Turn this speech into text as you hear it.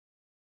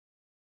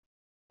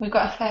We've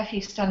got a fair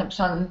few stand-ups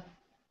on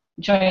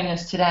joining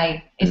us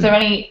today. Is there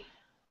Mm. any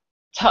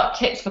top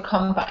tips for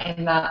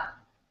combating that?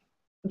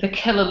 The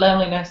killer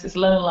loneliness is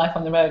lonely life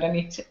on the road.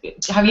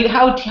 How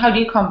do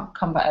you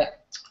combat it?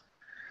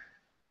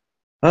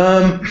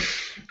 Um,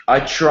 I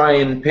try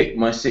and pick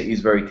my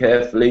cities very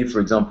carefully. For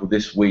example,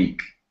 this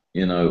week,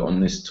 on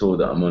this tour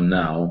that I'm on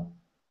now,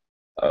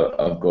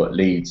 I've got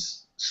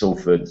Leeds,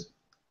 Salford,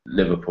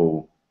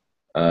 Liverpool,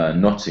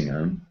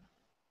 Nottingham,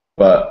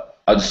 but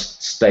I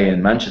just stay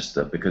in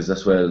Manchester because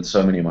that's where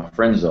so many of my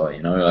friends are.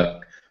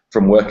 Like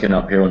from working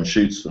up here on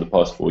shoots for the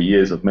past 4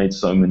 years, I've made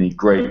so many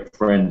great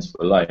friends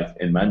for life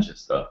in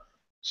Manchester.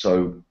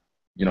 So,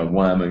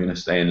 why am I going to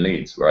stay in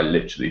Leeds where I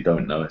literally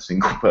don't know a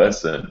single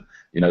person?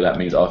 That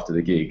means after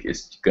the gig,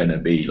 it's going to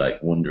be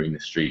like wandering the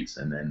streets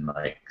and then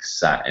like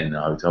sat in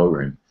the hotel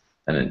room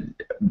and then,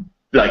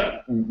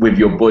 like with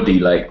your body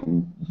like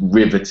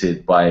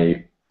riveted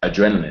by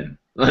adrenaline.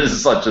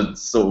 It's such a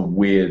sort of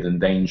weird and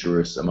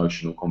dangerous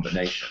emotional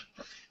combination.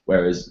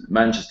 Whereas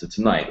Manchester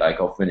tonight,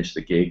 like I'll finish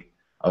the gig,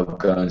 I'll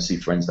go and see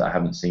friends that I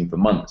haven't seen for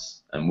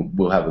months, and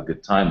we'll have a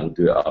good time. We'll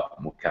do it up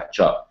and we'll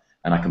catch up,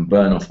 and I can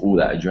burn off all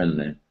that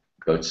adrenaline,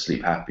 go to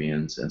sleep happy,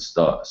 and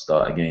start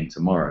again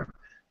tomorrow.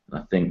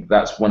 And I think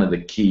that's one of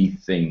the key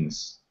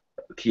things,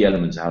 key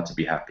elements of how to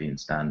be happy and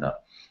stand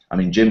up. I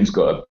mean, Jim's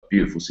got a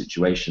beautiful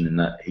situation in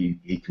that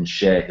he can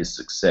share his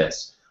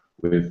success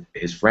with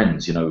his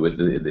friends,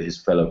 with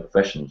his fellow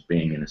professionals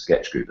being in a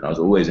sketch group. And I was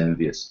always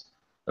envious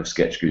of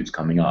sketch groups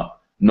coming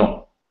up,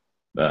 not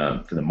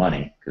for the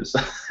money, because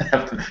they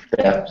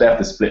have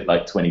to split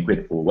like 20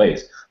 quid 4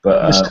 ways.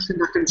 But The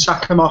second I can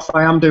sack them off,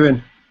 I am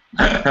doing.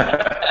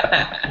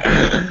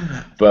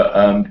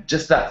 but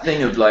just that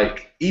thing of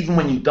like, even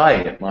when you die,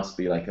 it must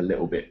be like a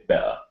little bit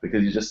better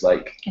because you're just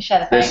like,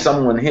 there's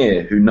someone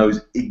here who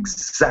knows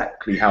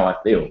exactly how I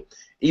feel.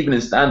 Even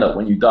in stand-up,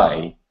 when you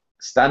die,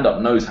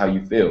 stand-up knows how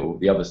you feel,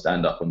 the other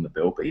stand-up on the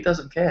bill, but he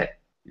doesn't care.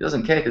 He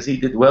doesn't care because he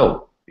did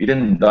well. He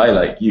didn't die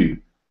like you.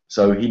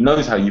 So he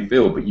knows how you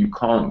feel, but you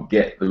can't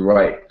get the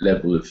right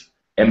level of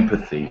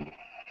empathy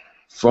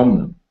from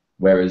them.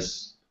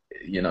 Whereas,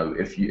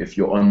 if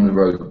you're on the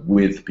road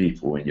with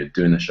people and you're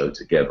doing the show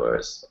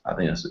together, I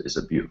think it's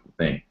a beautiful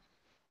thing.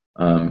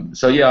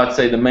 So yeah, I'd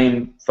say the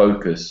main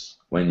focus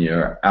when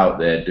you're out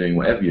there doing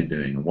whatever you're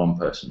doing, a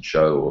one-person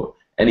show or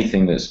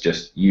anything that's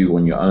just you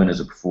on your own as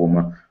a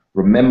performer,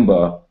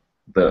 remember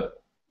that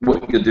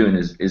what you're doing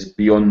is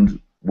beyond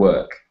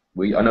work.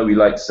 I know we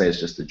like to say it's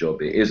just a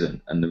job. It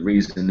isn't, and the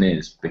reason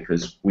is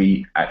because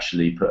we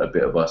actually put a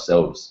bit of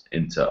ourselves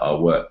into our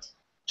work,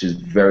 which is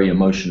very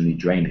emotionally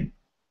draining.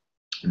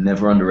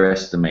 Never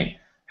underestimate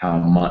how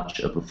much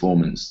a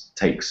performance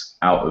takes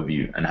out of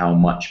you and how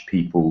much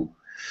people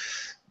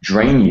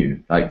drain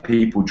you. Like,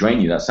 people drain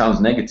you. That sounds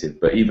negative,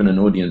 but even an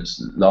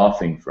audience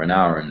laughing for an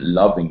hour and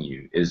loving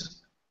you is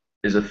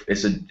a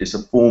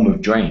form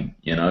of drain,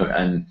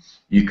 and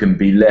you can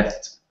be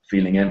left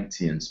feeling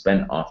empty and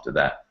spent after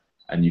that,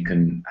 and you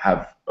can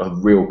have a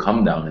real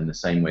come down in the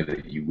same way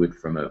that you would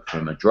from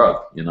a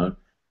drug,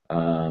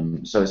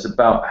 So it's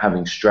about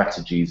having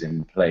strategies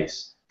in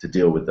place to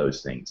deal with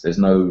those things. There's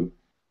no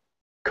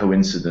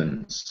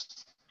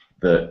coincidence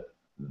that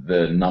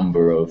the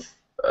number of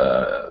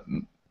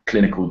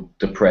clinical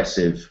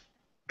depressive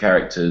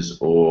characters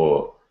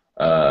or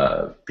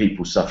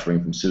people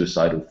suffering from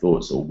suicidal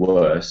thoughts or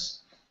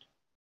worse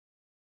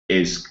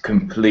is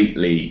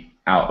completely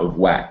out of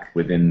whack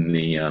within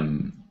the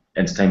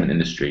entertainment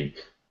industry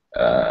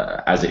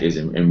as it is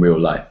in real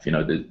life.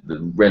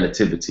 The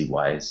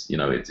relativity-wise,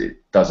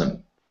 it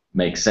doesn't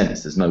make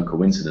sense. There's no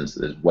coincidence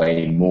that there's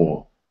way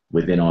more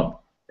within our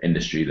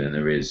industry than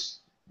there is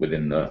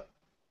within the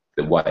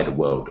wider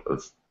world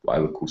of what I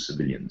would call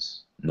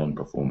civilians,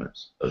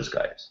 non-performers, those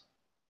guys.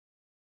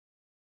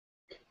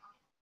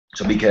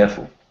 So be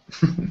careful.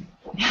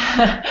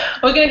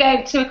 We're going to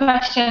go to a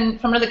question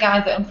from another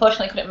guy that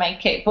unfortunately couldn't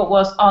make it, but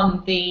was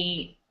on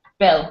the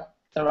bill,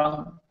 the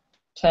wrong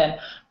term.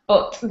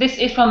 But this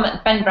is from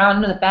Ben Brown,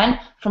 another Ben,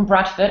 from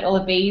Bradford, all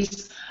the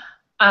B's.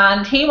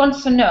 And he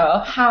wants to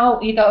know how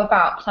you go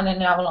about planning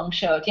an hour-long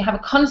show. Do you have a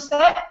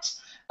concept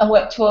and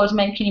work towards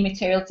making your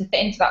material to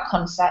fit into that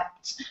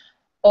concept?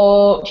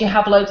 Or do you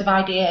have loads of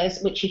ideas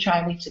which you try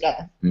and weave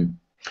together?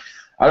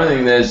 I don't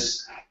think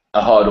there's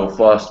a hard or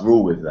fast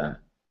rule with that.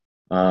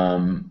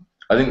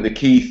 I think the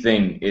key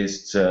thing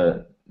is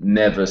to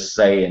never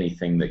say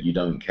anything that you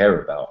don't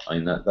care about. I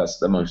mean, that's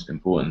the most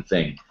important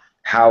thing.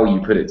 How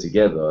you put it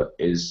together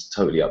is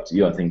totally up to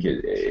you. I think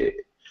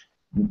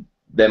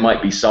there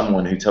might be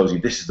someone who tells you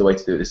this is the way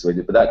to do it, this is the way to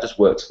do it, but that just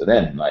works for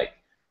them. Like,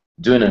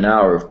 doing an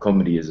hour of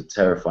comedy is a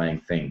terrifying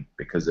thing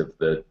because of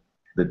the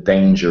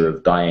danger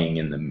of dying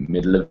in the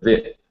middle of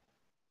it.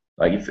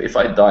 Like, if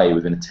I die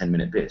within a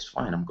 10-minute bit, it's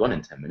fine, I'm gone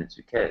in 10 minutes,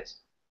 who cares?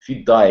 If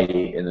you die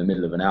in the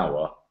middle of an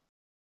hour,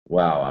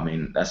 wow, I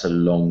mean, that's a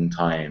long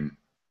time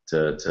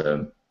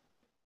to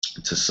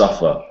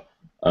suffer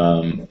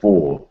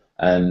for.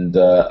 And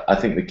I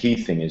think the key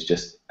thing is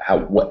just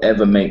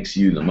whatever makes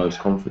you the most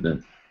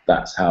confident,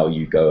 that's how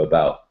you go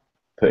about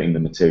putting the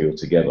material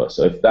together.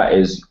 So if that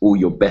is all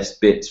your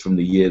best bits from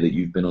the year that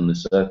you've been on the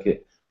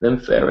circuit, then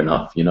fair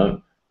enough, you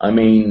know. I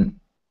mean,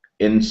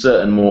 in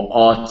certain more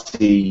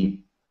arty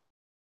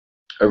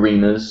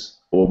arenas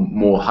or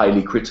more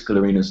highly critical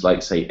arenas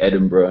like, say,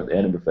 Edinburgh, the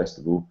Edinburgh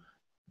Festival,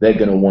 they're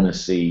going to want to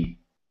see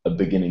a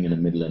beginning and a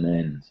middle and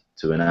end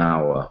to an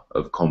hour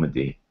of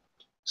comedy.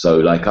 So,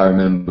 like, I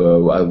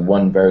remember I had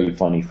one very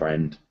funny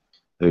friend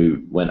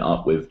who went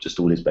up with just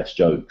all his best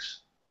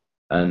jokes,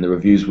 and the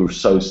reviews were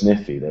so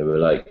sniffy. They were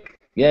like,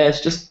 yeah, it's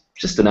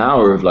just an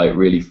hour of, like,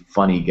 really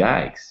funny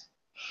gags.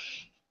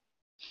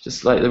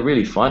 Just, like, they're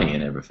really funny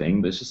and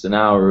everything, but it's just an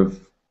hour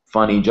of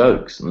funny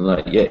jokes. And,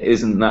 like, yeah,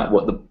 isn't that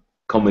what the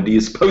comedy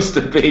is supposed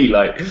to be?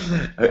 Like,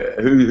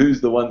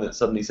 who's the one that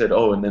suddenly said,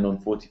 oh, and then on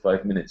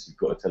 45 minutes you've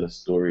got to tell a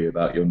story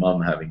about your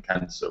mum having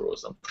cancer or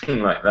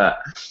something like that?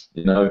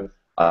 You know,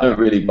 I don't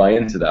really buy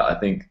into that. I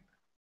think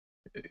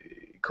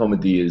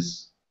comedy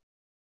is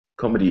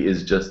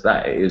just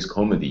that. It is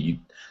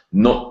comedy.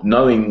 Not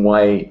knowing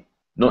why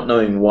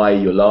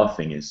you're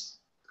laughing is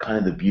kind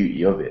of the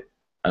beauty of it.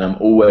 And I'm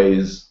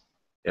always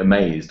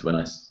amazed when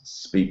I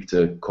speak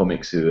to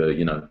comics who are,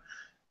 you know,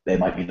 they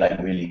might be like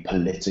really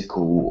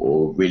political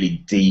or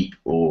really deep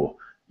or,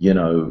 you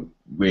know,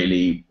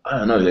 really, I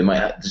don't know, they might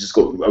have just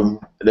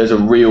there's a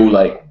real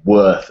like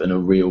worth and a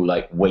real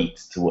like weight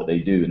to what they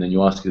do, and then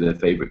you ask who their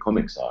favorite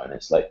comics are, and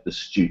it's like the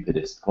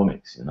stupidest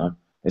comics, you know.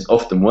 It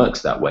often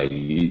works that way.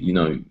 You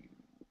know,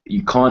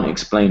 you can't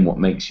explain what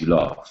makes you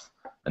laugh,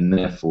 and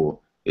therefore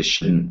it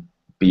shouldn't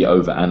be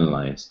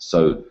overanalyzed.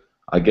 So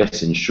I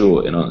guess in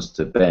short, in answer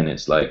to Ben,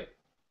 it's like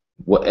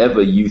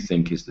whatever you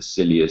think is the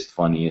silliest,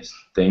 funniest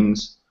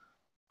things,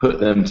 put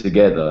them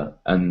together,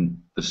 and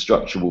the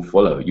structure will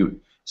follow.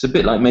 It's a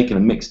bit like making a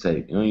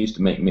mixtape. You know, you used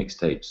to make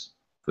mixtapes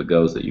for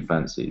girls that you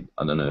fancied.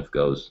 I don't know if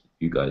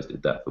you guys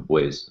did that for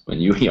boys when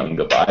you were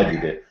younger, but I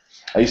did it.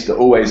 I used to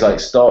always like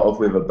start off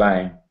with a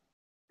bang,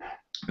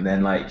 and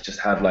then like just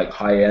have like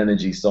high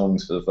energy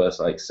songs for the first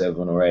like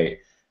 7 or 8,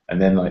 and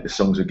then like the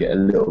songs would get a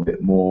little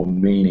bit more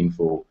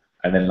meaningful,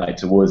 and then like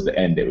towards the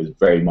end it was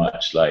very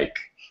much like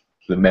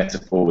the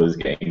metaphor was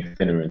getting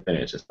thinner and thinner.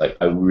 It's just like,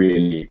 I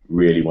really,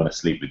 really want to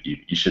sleep with you.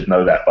 You should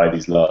know that by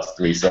these last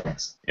 3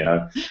 songs, you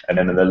know. And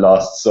then the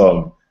last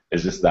song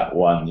is just that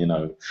one, you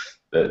know,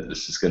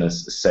 that's just gonna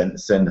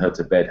send her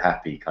to bed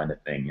happy kind of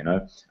thing, you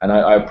know. And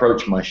I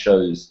approach my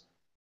shows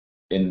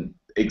in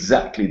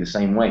exactly the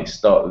same way.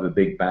 Start with a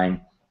big bang,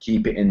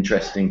 keep it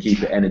interesting,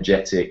 keep it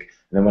energetic,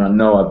 and then when I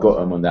know I've got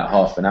them on that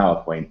half an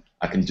hour point,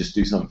 I can just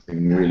do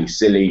something really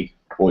silly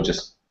or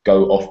just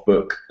go off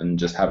book and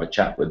just have a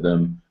chat with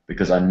them,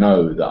 because I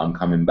know that I'm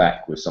coming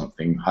back with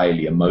something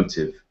highly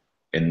emotive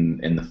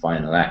in the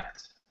final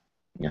act.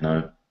 You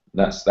know,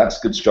 that's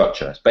good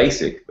structure. It's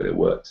basic, but it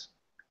works.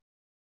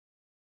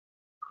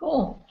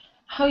 Cool.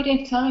 How are you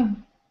doing for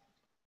time?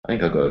 I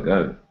think I gotta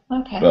go.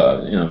 Okay.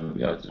 But you know,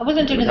 yeah, I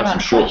wasn't doing the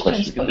round short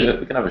questions.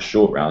 We can have a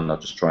short round. I'll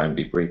just try and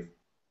be brief.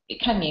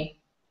 Can you?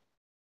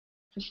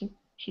 Because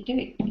you do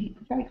it.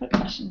 Very good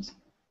questions.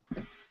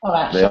 All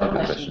right. They are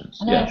good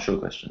questions. Yeah, short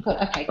questions. Good.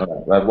 Okay. All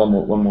right. We'll have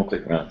one more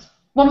quick round.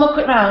 One more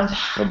quick round.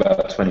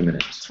 About 20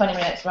 minutes. 20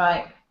 minutes,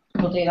 right.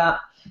 We'll do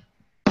that.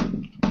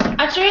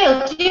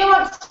 Adriel, do you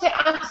want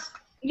to ask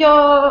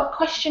your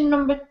question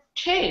number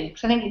 2?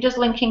 Because I think it does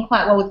link in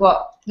quite well with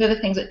what the other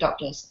things that Doc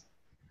does.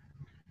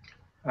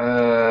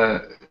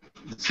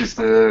 This is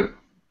the...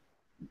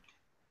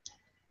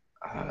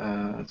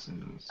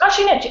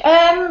 Actually,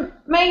 no,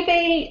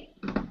 maybe,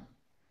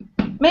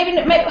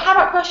 how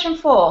about question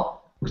 4?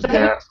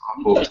 Yeah,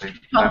 question.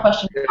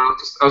 Yeah,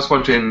 I was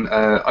wondering,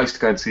 I used to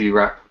go and see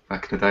rap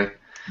back in the day,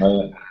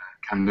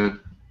 Camden,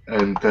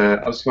 and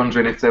I was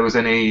wondering if there was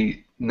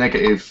any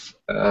negative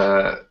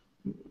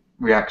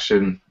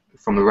reaction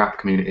from the rap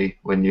community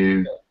when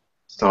you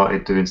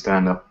started doing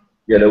stand-up.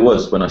 Yeah, there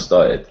was when I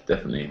started,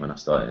 definitely when I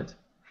started.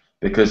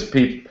 Because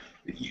people,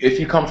 if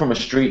you come from a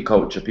street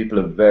culture, people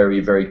are very,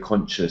 very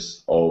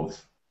conscious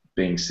of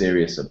being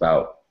serious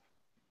about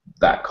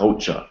that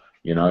culture,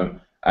 you know?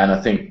 And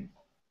I think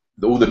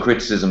all the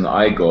criticism that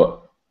I got,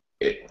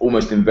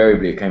 almost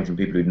invariably it came from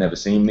people who'd never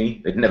seen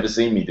me. They'd never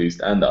seen me do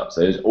stand-up,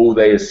 so all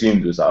they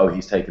assumed was, oh,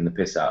 he's taking the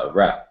piss out of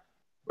rap.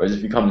 Whereas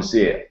if you come to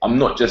see it, I'm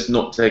not just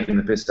not taking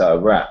the piss out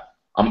of rap,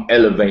 I'm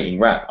elevating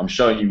rap. I'm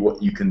showing you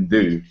what you can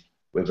do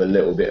with a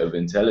little bit of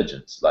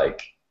intelligence.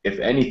 Like, if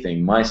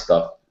anything, my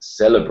stuff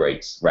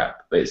celebrates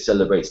rap, but it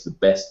celebrates the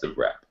best of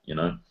rap, you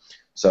know?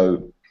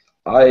 So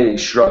I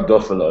shrugged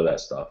off a lot of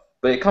that stuff.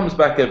 But it comes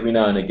back every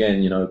now and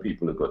again, you know,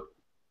 people have got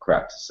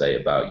crap to say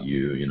about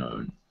you, you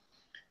know,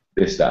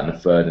 this, that, and the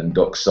third, and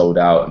Doc sold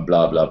out, and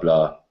blah, blah,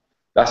 blah.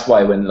 That's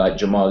why when, like,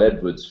 Jamal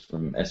Edwards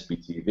from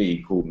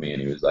SBTV called me,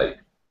 and he was like,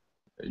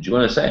 do you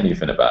want to say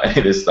anything about any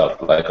of this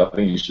stuff? Like, I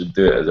think you should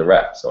do it as a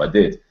rap. So I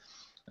did.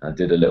 I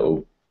did a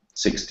little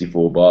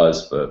 64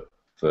 bars for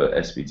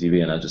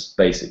SBTV, and I just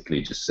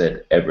basically just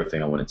said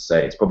everything I wanted to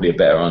say. It's probably a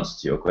better answer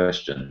to your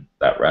question,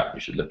 that rap. You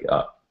should look it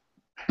up.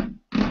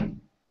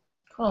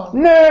 Cool.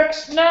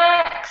 Next!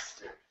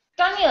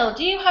 Daniel,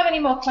 do you have any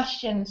more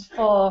questions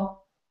for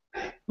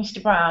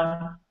Mr.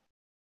 Brown.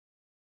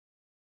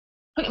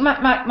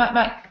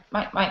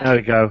 Mike. There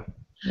we go.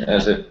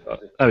 That's it.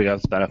 There we go.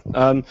 That's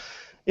better.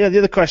 Yeah, the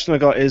other question I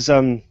got is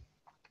kind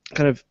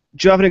of,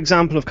 do you have an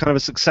example of kind of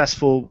a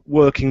successful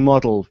working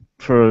model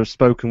for a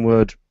spoken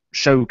word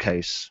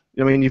showcase?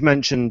 I mean, you've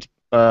mentioned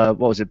what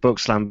was it, Book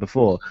Slam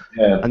before,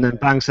 and then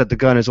Bang Said the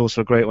Gun is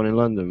also a great one in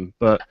London.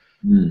 But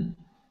are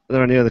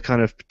there any other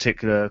kind of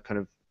particular kind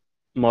of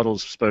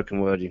models of spoken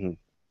word you can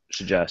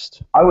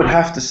suggest? I would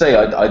have to say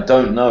I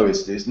don't know.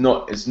 It's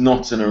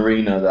not an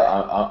arena that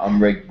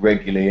I'm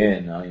regularly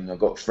in. I mean, I've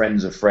got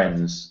friends of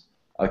friends.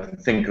 I can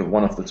think of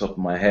one off the top of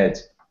my head.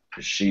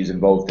 She's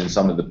involved in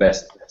some of the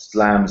best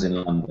slams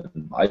in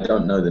London. I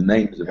don't know the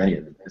names of any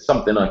of them. It's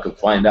something I could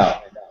find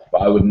out,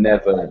 but I would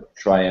never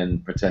try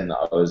and pretend that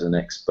I was an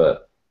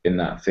expert in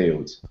that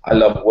field. I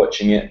love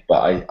watching it,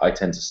 but I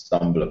tend to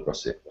stumble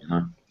across it. You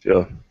know?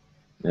 Sure.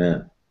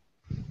 Yeah.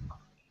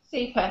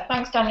 Super.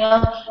 Thanks,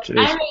 Daniel.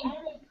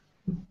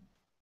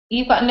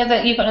 You've got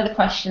another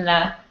question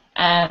there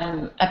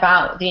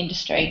about the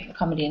industry, the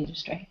comedy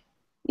industry.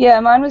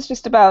 Yeah, mine was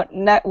just about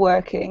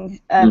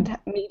networking and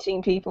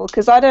meeting people,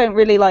 because I don't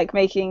really like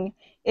making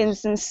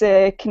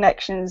insincere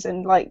connections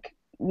and like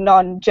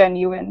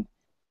non-genuine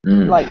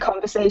like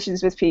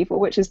conversations with people,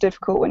 which is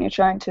difficult when you're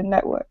trying to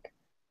network.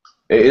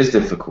 It is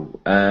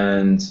difficult,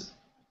 and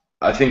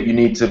I think you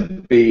need to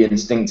be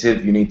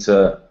instinctive. You need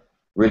to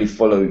really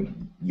follow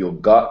your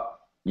gut,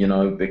 you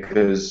know,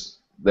 because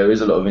there is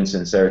a lot of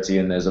insincerity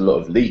and there's a lot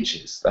of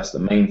leeches. That's the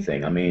main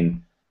thing. I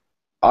mean,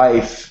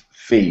 I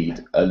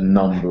feed a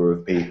number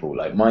of people.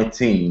 Like, my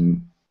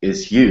team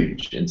is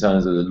huge in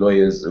terms of the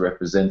lawyers, the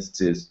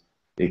representatives,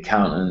 the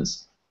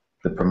accountants,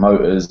 the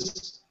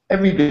promoters.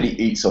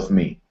 Everybody eats off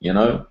me, you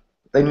know.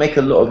 They make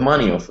a lot of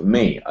money off of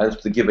me. I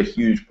have to give a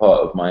huge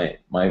part of my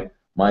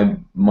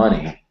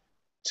money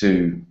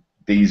to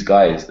these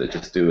guys that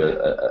just do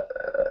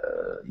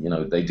you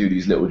know, they do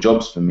these little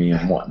jobs for me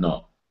and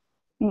whatnot.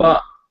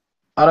 But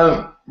I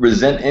don't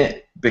resent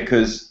it,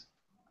 because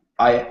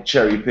I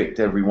cherry-picked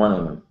every one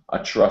of them. I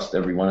trust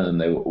every one of them.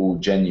 They were all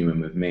genuine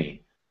with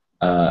me,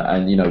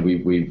 and you know,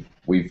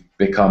 we've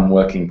become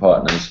working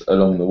partners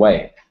along the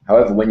way.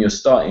 However, when you're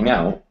starting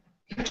out,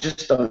 you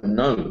just don't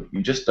know.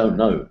 You just don't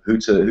know who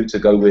to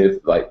go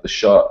with. Like there's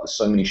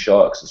so many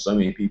sharks. There's so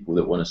many people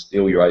that want to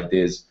steal your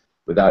ideas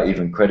without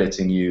even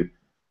crediting you.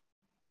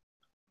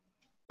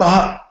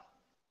 But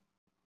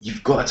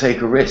you've got to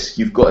take a risk.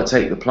 You've got to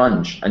take the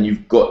plunge, and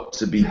you've got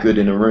to be good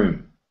in a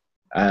room.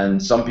 And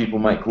some people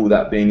might call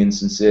that being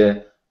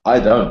insincere. I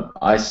don't.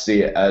 I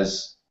see it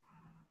as,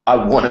 I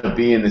want to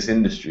be in this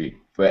industry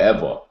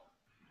forever.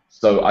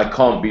 So I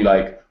can't be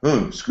like,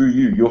 oh, screw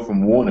you, you're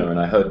from Warner, and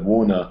I heard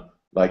Warner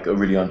like are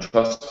really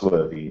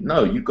untrustworthy.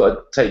 No, you've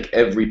got to take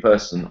every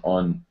person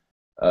on,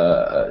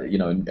 you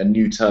know, a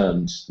new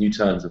terms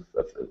of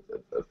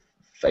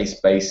face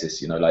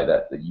basis, you know, like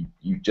that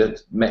you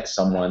just met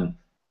someone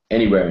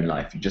anywhere in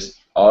life. You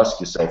just ask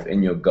yourself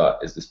in your gut,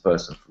 is this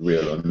person for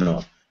real or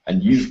not?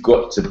 And you've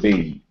got to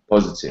be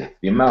positive.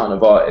 The amount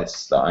of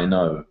artists that I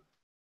know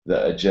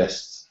that are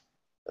just,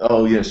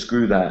 oh yeah,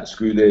 screw that,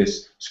 screw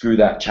this, screw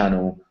that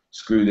channel,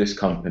 screw this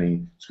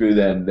company, screw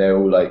them. They're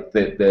all like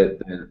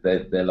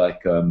they're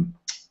like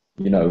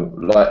you know,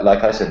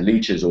 like I said,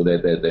 leeches, or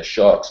they're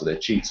sharks, or they're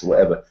cheats, or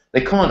whatever.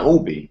 They can't all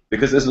be,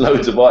 because there's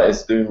loads of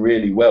artists doing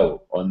really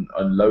well on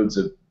loads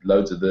of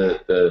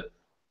the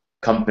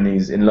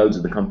companies, in loads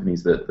of the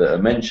companies that are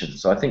mentioned.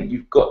 So I think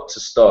you've got to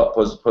start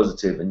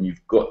positive, and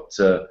you've got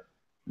to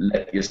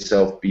let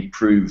yourself be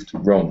proved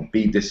wrong.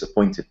 Be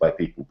disappointed by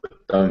people, but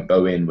don't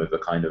go in with a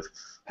kind of,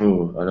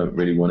 oh, I don't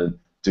really want to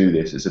do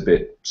this. It's a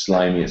bit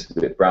slimy. It's a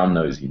bit brown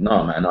nosy.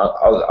 No, man.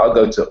 I'll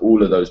go to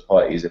all of those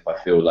parties if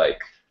I feel like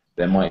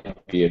there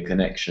might be a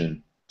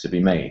connection to be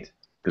made.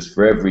 Because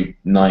for every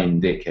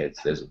 9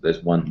 dickheads,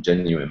 there's one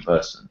genuine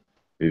person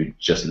who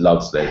just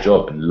loves their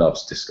job and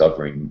loves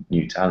discovering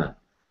new talent.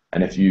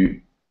 And if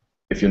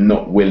you're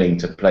not willing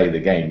to play the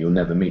game, you'll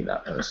never meet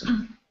that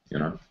person. You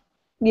know.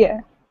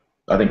 Yeah.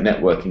 I think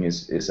networking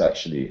is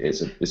actually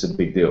it's a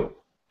big deal.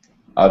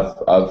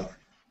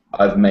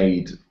 I've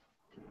made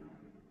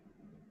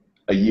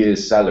a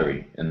year's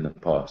salary in the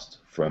past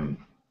from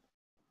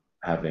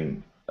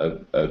having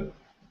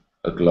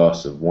a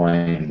glass of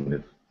wine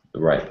with the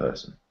right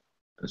person.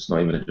 It's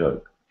not even a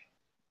joke,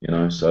 you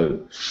know.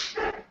 So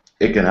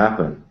it can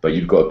happen, but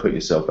you've got to put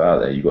yourself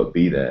out there. You've got to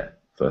be there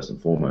first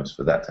and foremost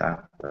for that to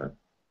happen.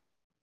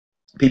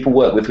 People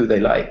work with who they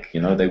like,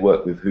 you know. They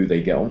work with who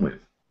they get on with.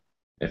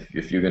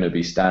 If you're going to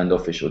be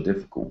standoffish or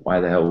difficult,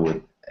 why the hell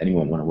would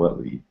anyone want to work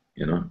with you?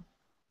 You know,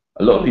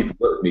 a lot of people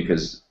work with me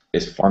because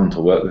it's fun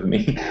to work with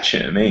me. Do you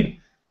know what I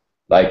mean?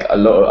 Like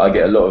I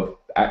get a lot of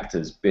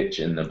actors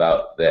bitching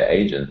about their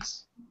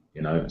agents.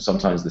 You know,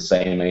 sometimes the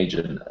same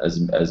agent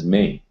as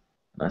me,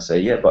 and I say,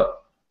 yeah,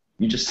 but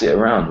you just sit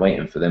around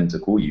waiting for them to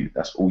call you.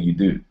 That's all you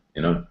do.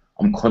 You know,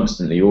 I'm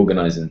constantly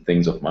organizing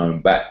things off my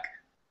own back,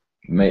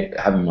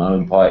 having my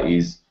own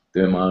parties,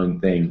 doing my own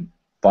thing,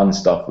 fun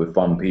stuff with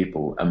fun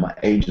people, and my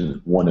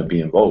agents want to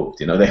be involved.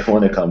 You know, they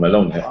want to come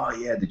along. They're, oh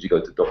yeah, did you go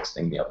to Doc's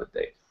thing the other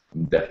day?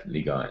 I'm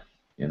definitely going.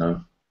 You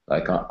know,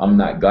 like I'm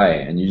that guy,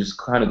 and you just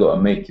kind of got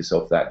to make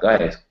yourself that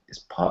guy. It's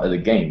part of the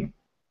game.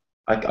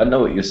 I know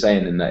what you're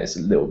saying in that it's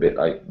a little bit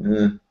like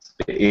it's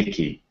a bit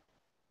icky,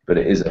 but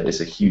it's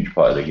a huge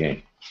part of the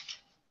game.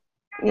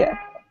 Yeah.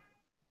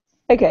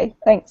 Okay.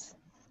 Thanks.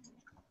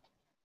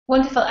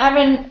 Wonderful,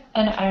 Melanie.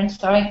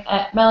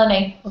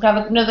 We'll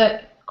have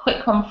another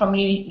quick one from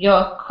you.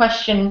 Your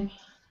question.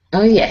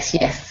 Oh yes.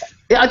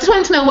 I just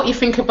wanted to know what you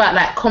think about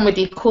like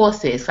comedy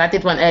courses. I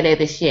did one earlier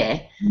this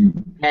year.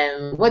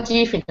 What do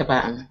you think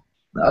about them?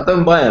 I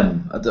don't buy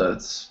them. I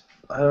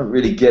don't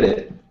really get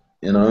it.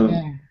 You know.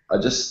 Yeah. I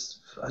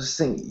just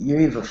think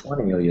you're either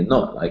funny or you're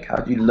not. Like, how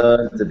do you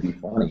learn to be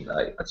funny?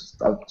 Like,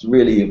 I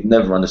really have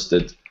never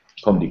understood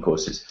comedy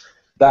courses.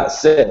 That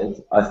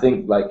said, I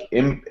think like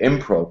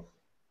improv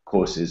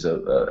courses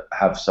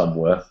have some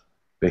worth,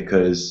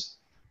 because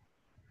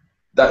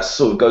that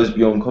sort of goes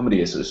beyond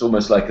comedy. So it's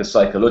almost like a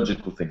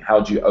psychological thing.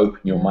 How do you open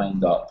your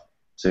mind up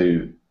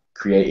to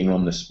creating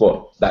on the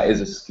spot? That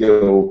is a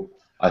skill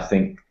I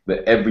think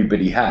that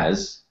everybody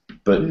has,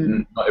 but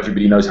not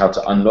everybody knows how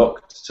to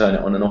unlock, to turn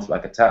it on and off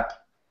like a tap.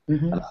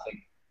 And I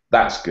think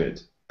that's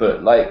good.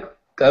 But like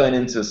going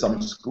into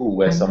some school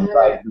where some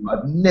guy who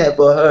I've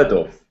never heard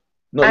of.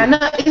 I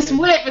know, it's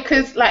weird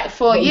because like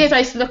for years I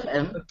used to look at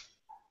them.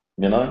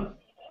 You know?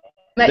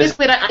 Like, it's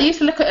weird. I used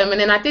to look at them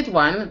and then I did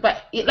one,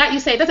 but like you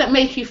say, it doesn't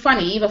make you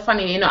funny, either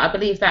funny or you're not. I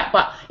believe that,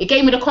 but it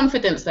gave me the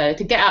confidence though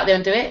to get out there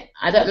and do it.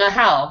 I don't know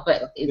how,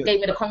 but it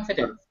gave me the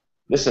confidence.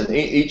 Listen,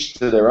 each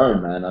to their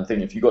own, man. I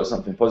think if you got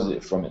something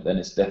positive from it, then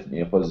it's definitely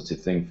a positive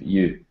thing for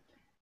you.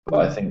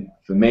 But I think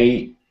for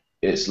me,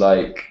 it's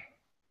like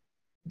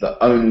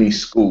the only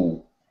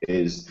school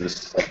is the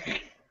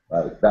stage.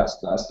 Like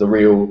that's the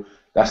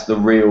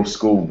real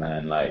school,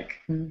 man. Like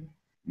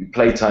your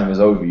playtime is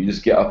over. You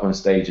just get up on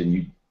stage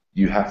and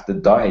you have to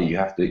die. You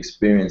have to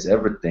experience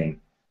everything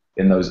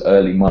in those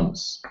early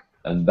months,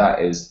 and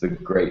that is the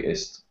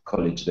greatest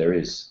college there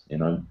is. You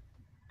know.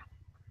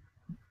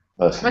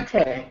 Personally.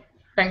 Okay,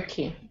 thank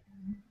you.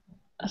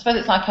 I suppose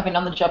it's like having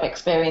on-the-job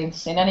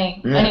experience in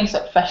any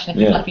sort of profession,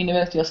 if it's like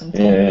university or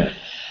something.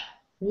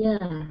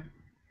 Yeah.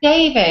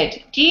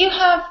 David, do you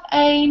have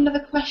another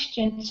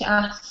question to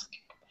ask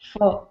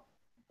for?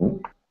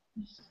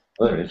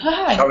 Sorry,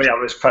 I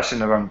was pressing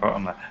the wrong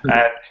button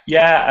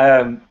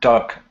there.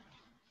 Doc,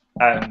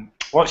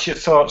 what's your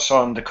thoughts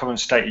on the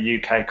current state of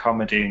UK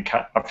comedy, and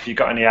have you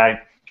got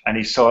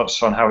any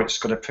thoughts on how it's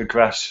going to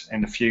progress in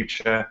the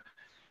future?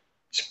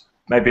 It's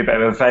maybe a bit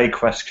of a vague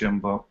question,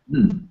 but...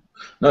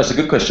 No, it's a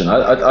good question.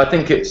 I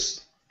think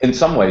it's, in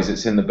some ways,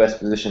 it's in the best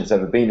position it's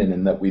ever been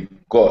in that we've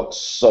got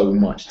so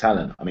much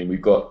talent. I mean,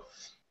 we've got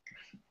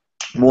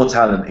more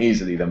talent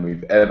easily than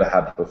we've ever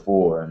had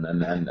before,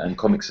 and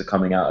comics are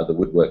coming out of the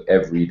woodwork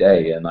every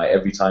day. And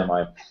every time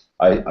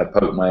I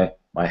poke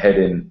my head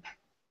in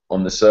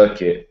on the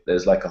circuit,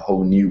 there's like a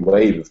whole new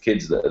wave of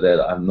kids that are there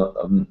that I've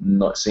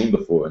not seen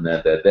before, and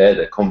they're there,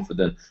 they're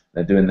confident,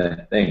 they're doing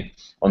their thing.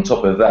 On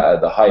top of that,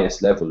 at the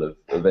highest level of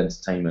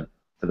entertainment,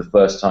 for the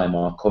first time,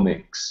 our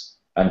comics,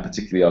 and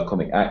particularly our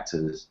comic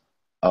actors,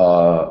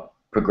 are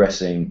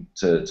progressing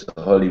to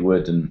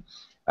Hollywood and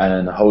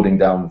holding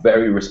down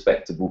very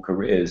respectable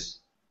careers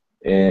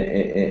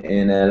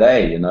in LA,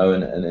 you know,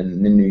 and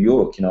in New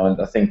York, you know.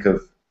 And I think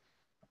of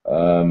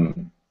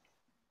an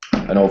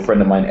old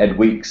friend of mine, Ed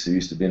Weeks, who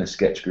used to be in a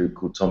sketch group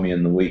called Tommy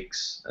and the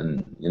Weeks,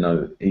 and you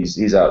know,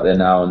 he's out there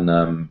now,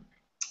 and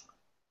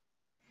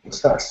what's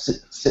that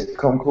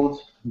sitcom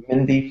called?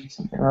 Mindy,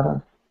 something like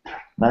that.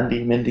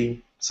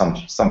 Mindy,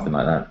 something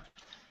like that.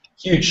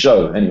 Huge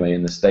show anyway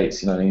in the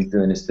States, you know, and he's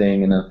doing his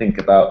thing. And I think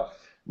about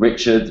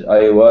Richard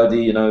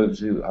Ayoade, you know,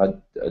 who I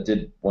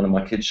did one of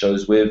my kids'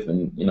 shows with,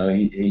 and you know,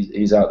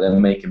 he's out there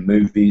making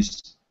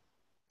movies.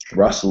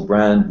 Russell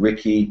Brand,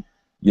 Ricky,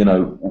 you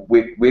know,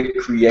 we're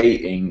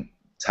creating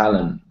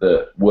talent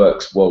that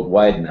works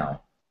worldwide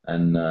now,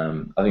 and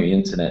I think the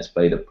internet's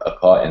played a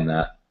part in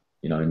that,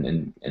 you know,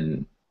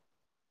 in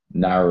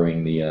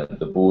narrowing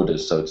the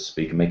borders, so to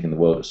speak, and making the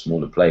world a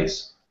smaller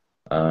place.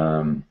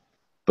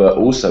 But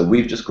also,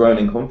 we've just grown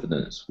in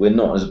confidence. We're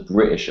not as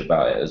British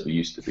about it as we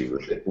used to be.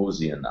 We're a bit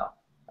ballsier now,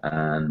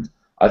 and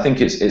I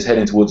think it's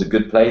heading towards a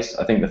good place.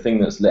 I think the thing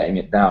that's letting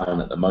it down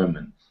at the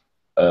moment,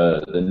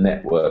 the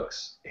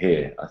networks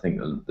here. I think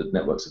the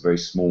networks are very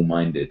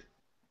small-minded.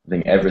 I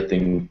think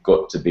everything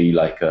got to be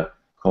like a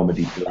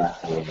Comedy Black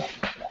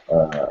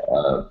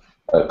or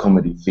a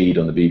comedy feed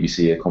on the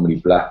BBC, a Comedy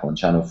Black on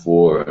Channel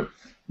 4.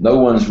 No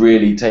one's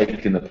really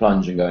taking the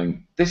plunge and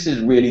going, this is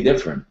really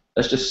different.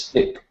 Let's just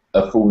stick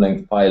a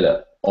full-length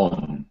pilot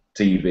on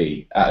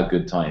TV at a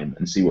good time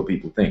and see what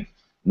people think.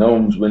 No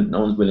one's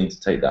willing to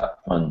take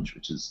that plunge,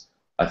 which is,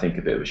 I think,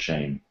 a bit of a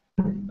shame.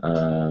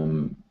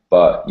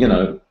 But you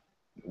know,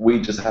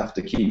 we just have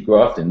to keep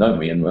grafting, don't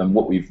we? And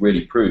what we've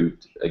really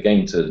proved,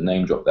 again, to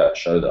name drop that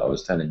show that I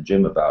was telling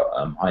Jim about,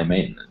 High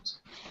Maintenance.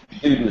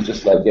 The dude was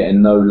just like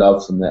getting no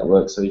love from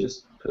networks, so he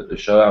just put the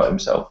show out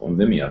himself on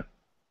Vimeo.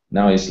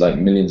 Now it's like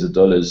millions of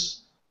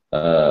dollars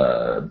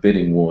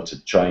bidding war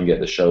to try and get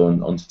the show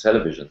onto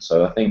television.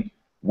 So I think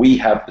we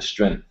have the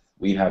strength,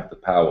 we have the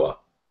power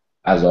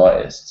as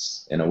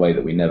artists in a way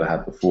that we never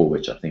had before,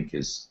 which I think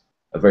is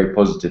a very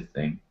positive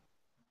thing.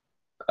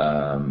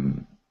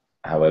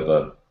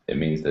 However, it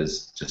means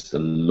there's just a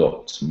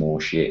lot more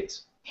shit.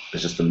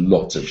 There's just a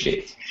lot of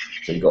shit.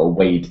 So you've got to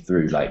wade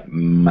through like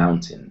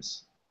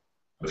mountains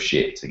of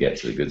shit to get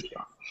to the good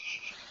stuff.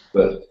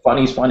 But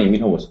funny's funny. We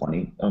know what's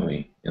funny, don't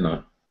we? You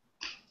know,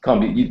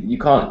 can't be. You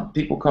can't.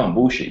 People can't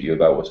bullshit you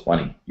about what's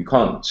funny. You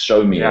can't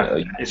show me.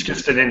 Yeah, it's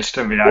just an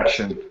instant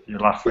reaction. You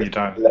laugh or you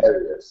don't.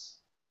 Hilarious.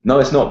 No,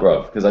 it's not,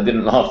 bro. Because I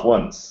didn't laugh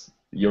once.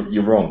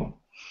 You're wrong.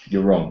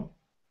 You're wrong.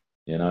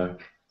 You know,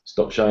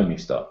 stop showing me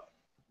stuff.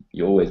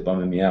 You're always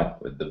bumming me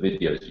out with the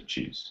videos you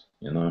choose.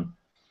 You know.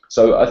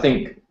 So I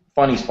think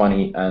funny's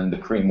funny, and the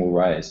cream will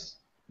rise.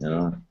 You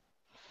know.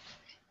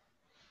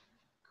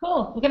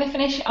 Cool. We're going to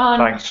finish on.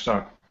 Thanks,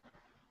 Doug.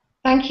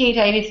 Thank you,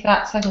 David, for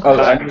that second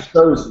question. Oh,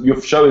 and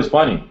your show is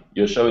funny.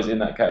 Your show is in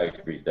that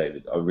category,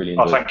 David. I really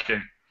enjoyed it. Oh, thank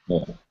you.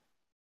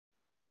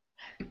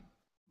 Yeah.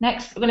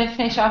 Next, we're going to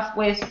finish off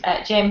with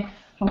Jim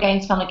from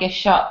Gaines Family Gift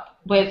Shop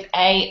with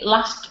a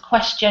last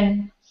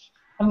question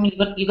from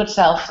your good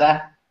self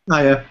there.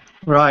 Hiya.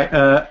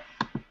 Right.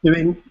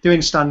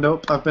 Doing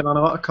stand-up. I've been on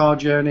a lot of car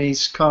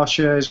journeys, car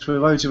shows with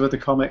loads of other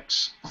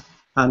comics.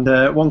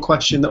 And one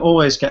question that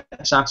always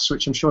gets asked,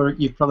 which I'm sure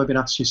you've probably been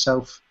asked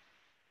yourself,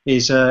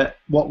 is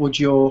what would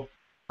your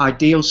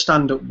ideal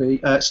stand-up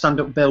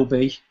bill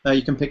be?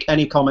 You can pick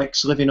any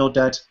comics, living or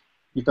dead.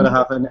 You've got to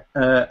have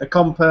a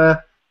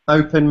compere,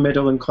 open,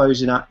 middle, and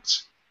closing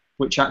act.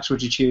 Which acts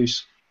would you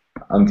choose?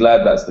 I'm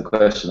glad that's the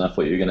question. I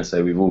thought you were going to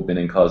say we've all been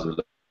in cars with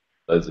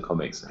loads of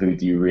comics. Who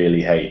do you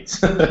really hate?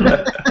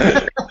 No,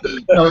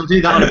 we'll do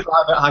that on a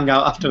private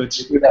hangout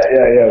afterwards.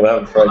 Yeah, we'll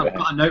have a private. I've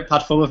got a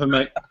notepad full of them,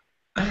 mate.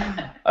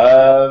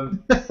 How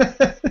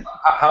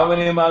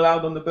many am I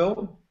allowed on the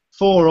bill?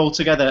 4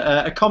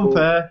 altogether. A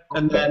compere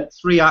and then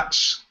 3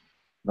 acts.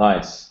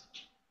 Nice.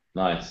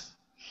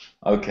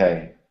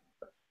 Okay.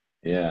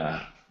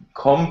 Yeah.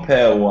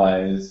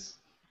 Compare-wise,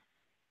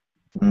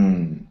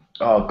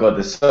 oh god,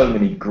 there's so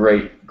many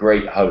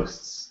great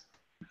hosts.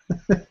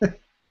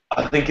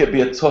 I think it'd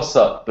be a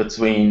toss-up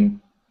between,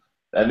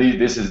 and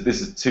this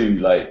is two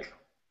like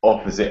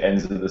opposite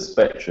ends of the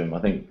spectrum. I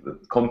think the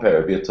compare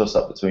would be a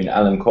toss-up between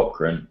Alan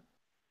Cochrane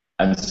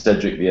and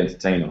Cedric the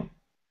Entertainer.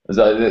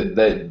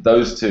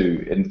 Those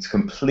two, in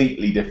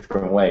completely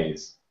different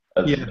ways,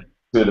 are two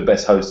of the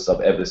best hosts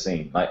I've ever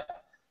seen. Like,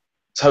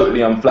 totally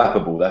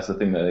unflappable. That's the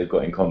thing that they've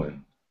got in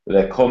common. But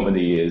their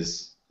comedy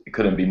it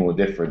couldn't be more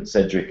different.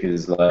 Cedric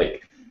is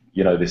like,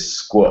 you know, this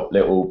squat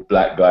little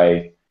black guy.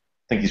 I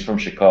think he's from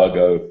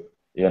Chicago.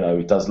 You know,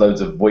 he does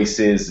loads of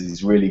voices.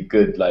 He's really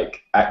good,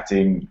 like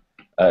acting,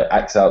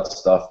 acts out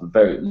stuff.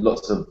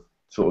 Lots of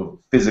sort of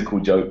physical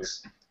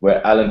jokes.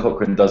 Where Alan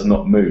Cochrane does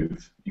not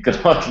move. You can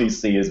hardly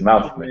see his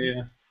mouth move.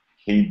 Yeah.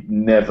 He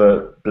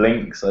never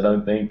blinks, I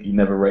don't think. He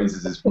never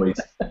raises his voice.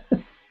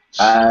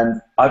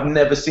 And I've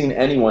never seen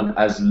anyone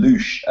as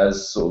louche,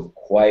 as sort of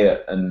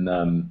quiet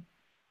and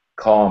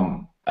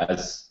calm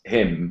as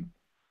him,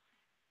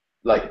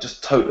 like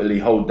just totally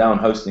hold down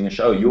hosting a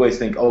show. You always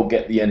think, oh,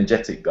 get the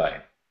energetic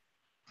guy.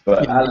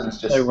 But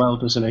Alan's just... so well,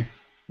 doesn't he?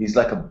 He's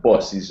like a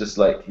boss. He's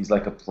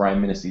like a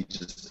prime minister.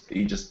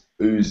 He just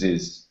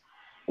oozes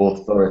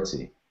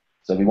authority.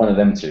 So it'd be one of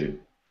them two.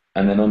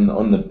 And then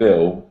on the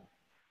bill,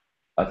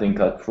 I think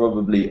I'd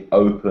probably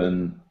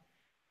open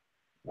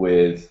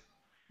with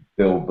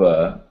Bill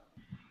Burr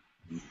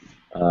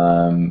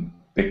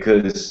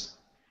because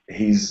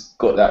he's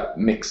got that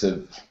mix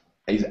of,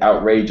 he's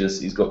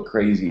outrageous, he's got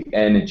crazy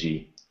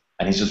energy,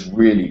 and he's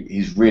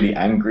really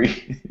angry.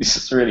 He's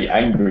just really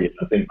angry.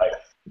 I think like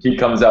if he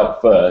comes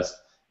out first,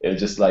 it would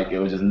just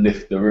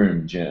lift the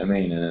room. Do you know what I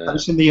mean?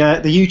 I've seen the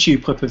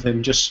YouTube clip of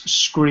him just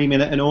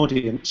screaming at an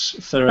audience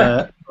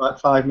for like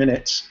 5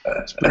 minutes.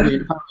 It's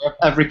brilliant.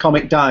 Every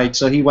comic died,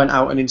 so he went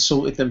out and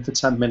insulted them for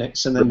 10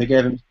 minutes, and then they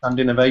gave him a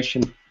standing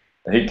ovation.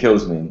 He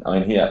kills me. I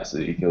mean, he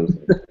absolutely kills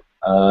me.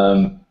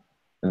 And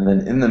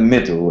then in the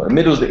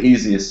middle's the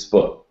easiest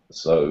spot.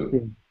 So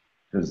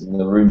because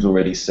the room's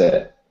already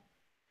set,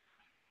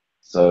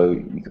 so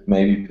you could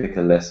maybe pick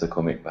a lesser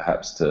comic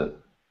perhaps to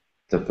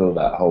fill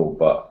that hole,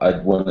 but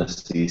I'd want to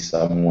see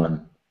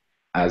someone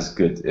as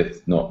good,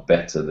 if not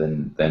better,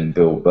 than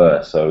Bill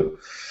Burr. So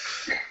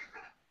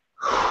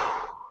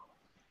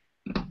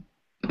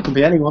could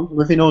be anyone,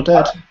 living or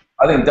dead.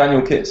 I think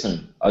Daniel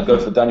Kitson. I'd go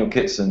for Daniel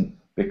Kitson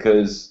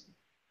because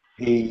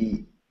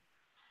he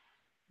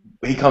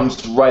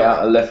comes right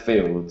out of left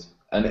field,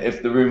 and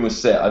if the room was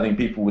set, I think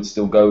people would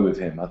still go with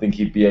him. I think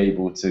he'd be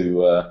able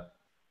to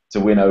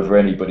win over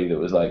anybody that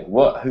was like,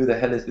 what? Who the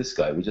hell is this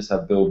guy? We just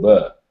have Bill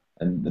Burr.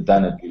 And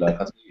Dan would be like,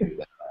 I'll tell you who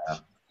the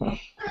hell I am.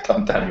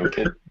 I'm Daniel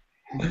Kidd.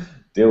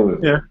 Deal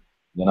with it.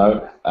 You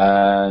know?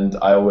 And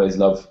I always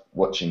love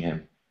watching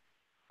him.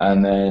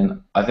 And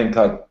then I think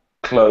to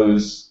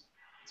close,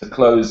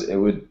 it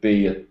would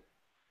be a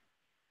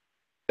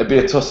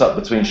toss-up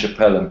between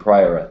Chappelle and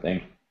Pryor, I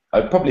think.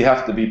 I'd probably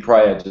have to be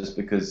prior just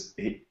because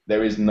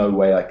there is no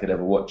way I could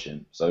ever watch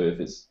him. So if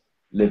it's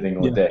living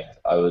or death,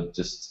 I would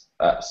just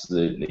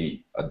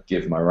absolutely, I'd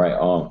give my right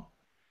arm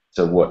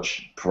to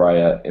watch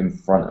Pryor in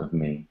front of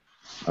me.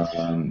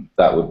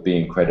 That would be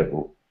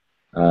incredible.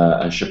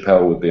 And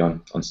Chappelle would be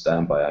on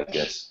standby, I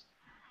guess.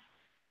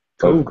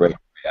 Both great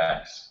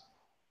acts.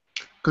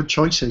 Good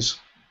choices.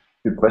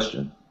 Good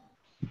question.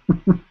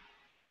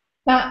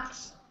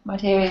 That's, my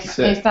dear, that's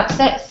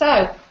it.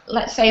 So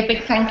let's say a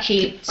big thank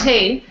you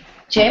to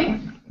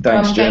Jim.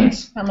 Thanks, Jim.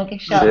 Family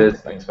Gift Shop.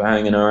 Cheers. Thanks for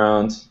hanging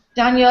around.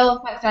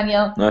 Daniel. Thanks,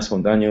 Daniel. Nice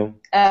one, Daniel.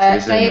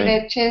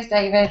 David. Cheers,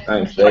 David.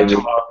 Thanks, David.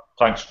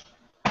 Thanks.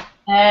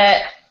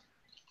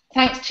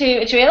 Thanks to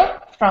Adriel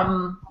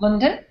from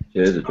London.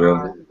 Cheers,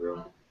 Adriel.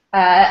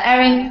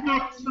 Erin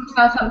from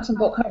Southampton,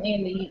 but currently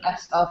in the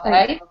US of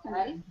A.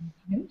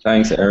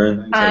 Thanks,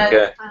 Erin. Take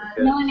care.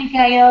 Melanie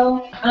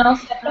Gale, and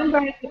also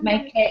Dunbury could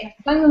make it.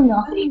 Thank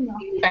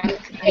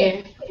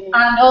you.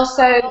 And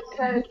also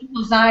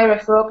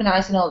Zyra for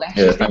organising all this.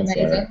 She's been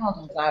amazing.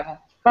 Well done,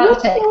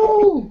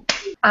 Zyra.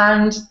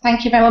 And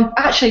thank you very much.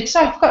 Actually,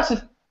 sorry, I forgot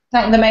to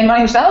thank the main man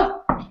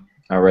himself.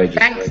 Outrageous.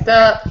 Thanks,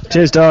 Doug.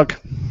 Cheers, Doug.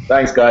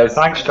 Thanks, guys.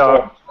 Thanks,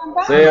 Doug.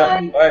 See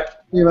ya. Bye.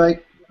 See you, mate.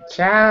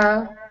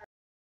 Ciao.